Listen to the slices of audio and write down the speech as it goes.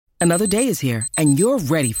Another day is here, and you're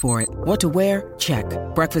ready for it. What to wear? Check.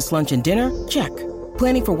 Breakfast, lunch, and dinner? Check.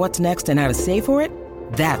 Planning for what's next and how to save for it?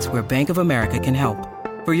 That's where Bank of America can help.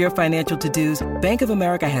 For your financial to-dos, Bank of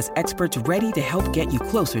America has experts ready to help get you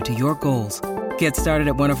closer to your goals. Get started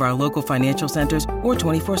at one of our local financial centers or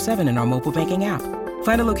 24/7 in our mobile banking app.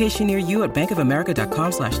 Find a location near you at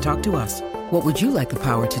bankofamerica.com/talktous. What would you like the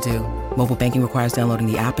power to do? Mobile banking requires downloading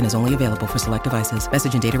the app and is only available for select devices.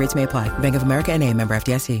 Message and data rates may apply. Bank of America N.A., member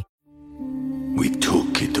FDIC. We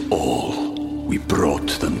took it all. We brought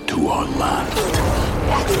them to our land.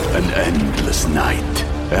 An endless night,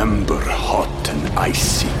 ember hot and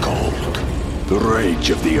icy cold. The rage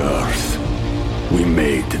of the earth. We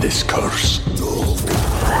made this curse.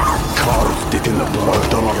 Carved it in the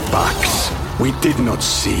blood on our backs. We did not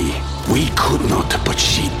see. We could not, but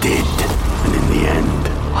she did. And in the end...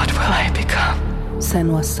 What will I become?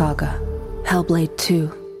 Senua's Saga. Hellblade 2.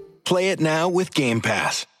 Play it now with Game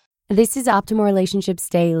Pass. This is Optimal Relationships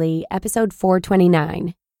Daily, episode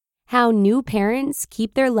 429. How New Parents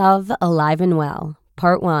Keep Their Love Alive and Well,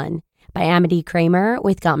 Part 1, by Amity Kramer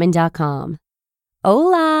with Gottman.com.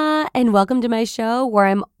 Hola, and welcome to my show where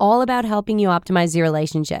I'm all about helping you optimize your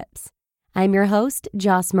relationships. I'm your host,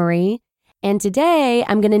 Joss Marie, and today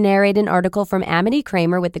I'm going to narrate an article from Amity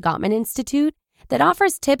Kramer with the Gottman Institute that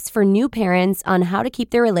offers tips for new parents on how to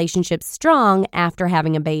keep their relationships strong after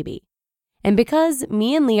having a baby. And because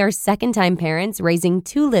me and Lee are second-time parents raising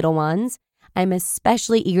two little ones, I'm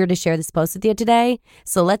especially eager to share this post with you today.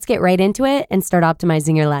 So let's get right into it and start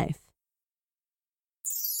optimizing your life.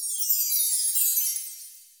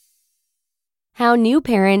 How New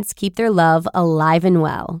Parents Keep Their Love Alive and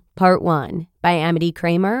Well, Part 1, by Amity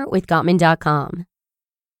Kramer with Gottman.com.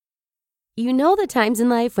 You know the times in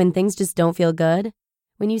life when things just don't feel good?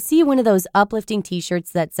 When you see one of those uplifting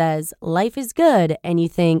t-shirts that says, "Life is good," and you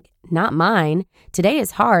think, "Not mine. Today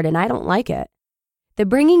is hard and I don't like it." The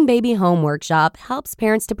Bringing Baby Home workshop helps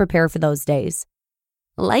parents to prepare for those days.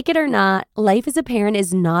 Like it or not, life as a parent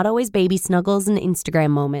is not always baby snuggles and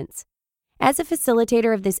Instagram moments. As a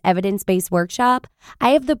facilitator of this evidence-based workshop,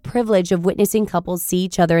 I have the privilege of witnessing couples see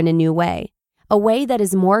each other in a new way, a way that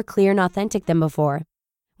is more clear and authentic than before.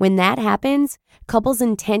 When that happens, couples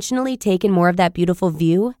intentionally take in more of that beautiful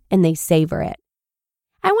view and they savor it.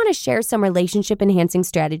 I want to share some relationship-enhancing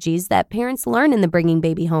strategies that parents learn in the Bringing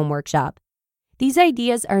Baby Home workshop. These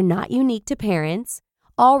ideas are not unique to parents.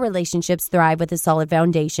 All relationships thrive with a solid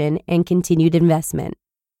foundation and continued investment.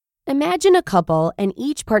 Imagine a couple and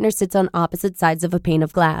each partner sits on opposite sides of a pane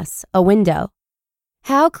of glass, a window.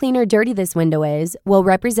 How clean or dirty this window is will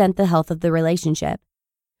represent the health of the relationship.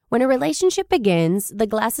 When a relationship begins, the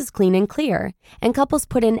glass is clean and clear, and couples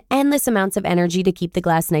put in endless amounts of energy to keep the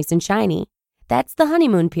glass nice and shiny. That's the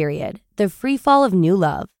honeymoon period, the free fall of new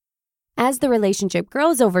love. As the relationship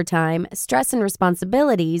grows over time, stress and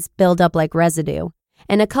responsibilities build up like residue,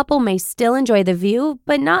 and a couple may still enjoy the view,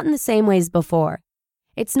 but not in the same ways before.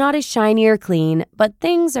 It's not as shiny or clean, but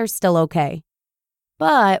things are still okay.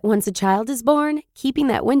 But once a child is born, keeping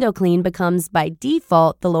that window clean becomes by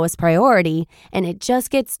default the lowest priority, and it just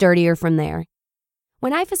gets dirtier from there.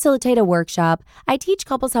 When I facilitate a workshop, I teach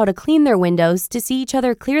couples how to clean their windows to see each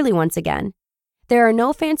other clearly once again. There are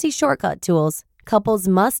no fancy shortcut tools. Couples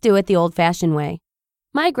must do it the old-fashioned way.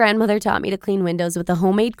 My grandmother taught me to clean windows with a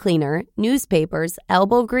homemade cleaner, newspapers,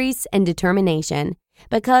 elbow grease, and determination,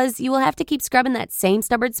 because you will have to keep scrubbing that same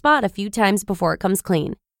stubborn spot a few times before it comes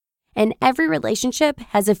clean. And every relationship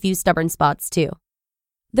has a few stubborn spots too.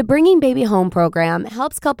 The Bringing Baby Home program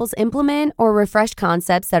helps couples implement or refresh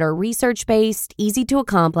concepts that are research-based, easy to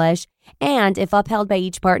accomplish, and, if upheld by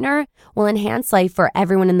each partner, will enhance life for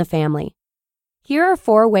everyone in the family. Here are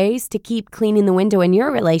 4 ways to keep cleaning the window in your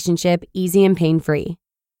relationship easy and pain-free.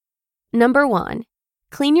 Number 1,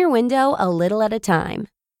 clean your window a little at a time.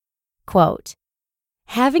 Quote,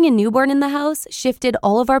 "Having a newborn in the house shifted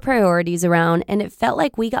all of our priorities around, and it felt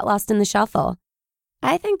like we got lost in the shuffle.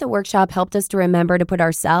 I think the workshop helped us to remember to put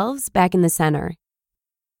ourselves back in the center."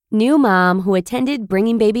 New mom who attended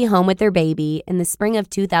Bringing Baby Home with their baby in the spring of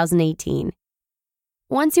 2018.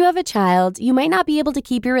 Once you have a child, you might not be able to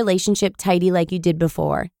keep your relationship tidy like you did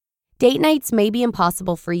before. Date nights may be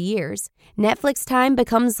impossible for years. Netflix time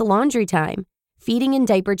becomes the laundry time. Feeding and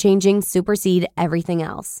diaper changing supersede everything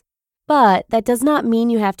else. But that does not mean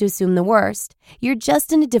you have to assume the worst. You're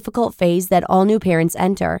just in a difficult phase that all new parents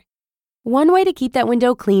enter. One way to keep that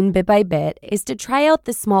window clean bit by bit is to try out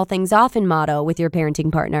the small things often motto with your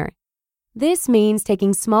parenting partner. This means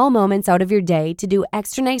taking small moments out of your day to do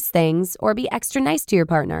extra nice things or be extra nice to your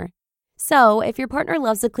partner. So if your partner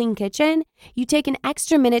loves a clean kitchen, you take an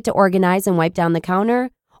extra minute to organize and wipe down the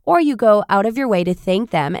counter, or you go out of your way to thank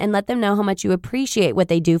them and let them know how much you appreciate what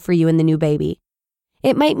they do for you and the new baby.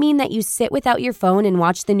 It might mean that you sit without your phone and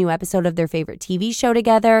watch the new episode of their favorite TV show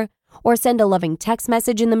together, or send a loving text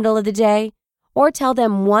message in the middle of the day, or tell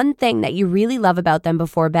them one thing that you really love about them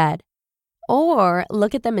before bed. Or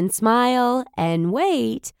look at them and smile and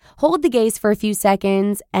wait, hold the gaze for a few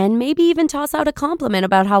seconds, and maybe even toss out a compliment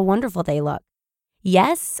about how wonderful they look.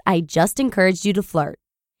 Yes, I just encouraged you to flirt.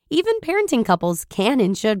 Even parenting couples can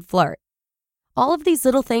and should flirt. All of these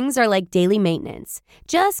little things are like daily maintenance,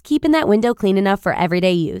 just keeping that window clean enough for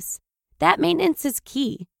everyday use. That maintenance is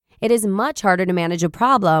key. It is much harder to manage a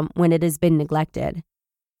problem when it has been neglected.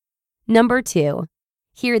 Number 2,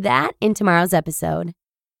 hear that in tomorrow's episode.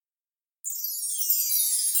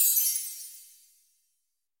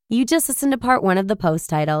 You just listened to part 1 of the post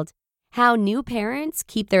titled, How New Parents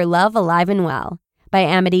Keep Their Love Alive and Well by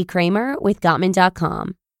Amity Kramer with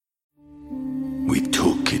Gottman.com. We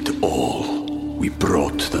took it all. We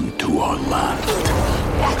brought them to our land.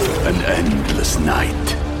 An endless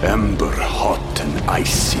night, ember hot and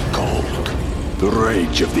icy cold. The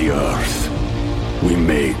rage of the earth. We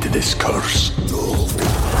made this curse.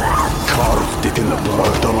 Carved it in the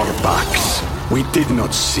blood on our backs. We did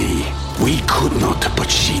not see. We could not, but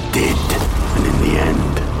she did. And in the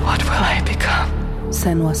end, what will I become?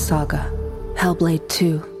 Senua's Saga. Hellblade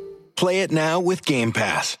 2. Play it now with Game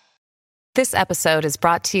Pass. This episode is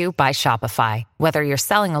brought to you by Shopify. Whether you're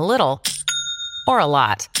selling a little or a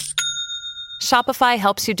lot, Shopify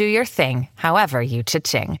helps you do your thing, however you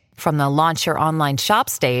cha-ching. From the launch your online shop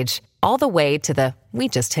stage, all the way to the we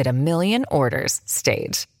just hit 1 million orders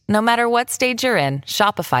stage. No matter what stage you're in,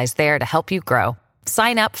 Shopify's there to help you grow.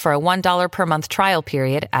 Sign up for a $1 per month trial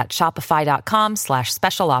period at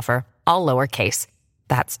shopify.com/special offer, all lowercase.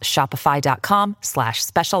 That's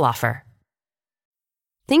shopify.com/special offer.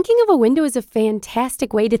 Thinking of a window is a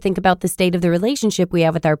fantastic way to think about the state of the relationship we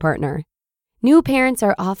have with our partner. New parents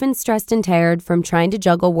are often stressed and tired from trying to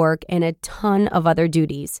juggle work and a ton of other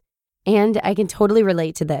duties. And I can totally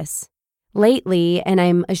relate to this. Lately, and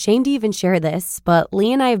I'm ashamed to even share this, but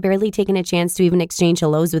Lee and I have barely taken a chance to even exchange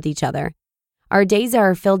hellos with each other. Our days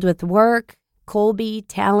are filled with work, Colby,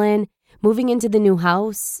 Talon, moving into the new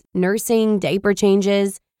house, nursing, diaper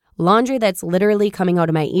changes, laundry that's literally coming out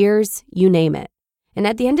of my ears, you name it. And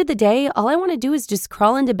at the end of the day, all I want to do is just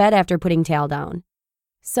crawl into bed after putting Tal down.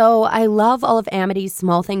 So I love all of Amity's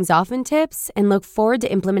small things often tips and look forward to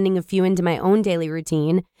implementing a few into my own daily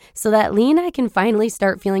routine so that Lee and I can finally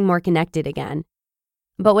start feeling more connected again.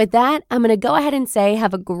 But with that, I'm going to go ahead and say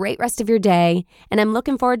have a great rest of your day, and I'm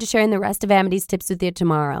looking forward to sharing the rest of Amity's tips with you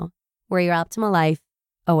tomorrow, where your optimal life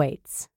awaits.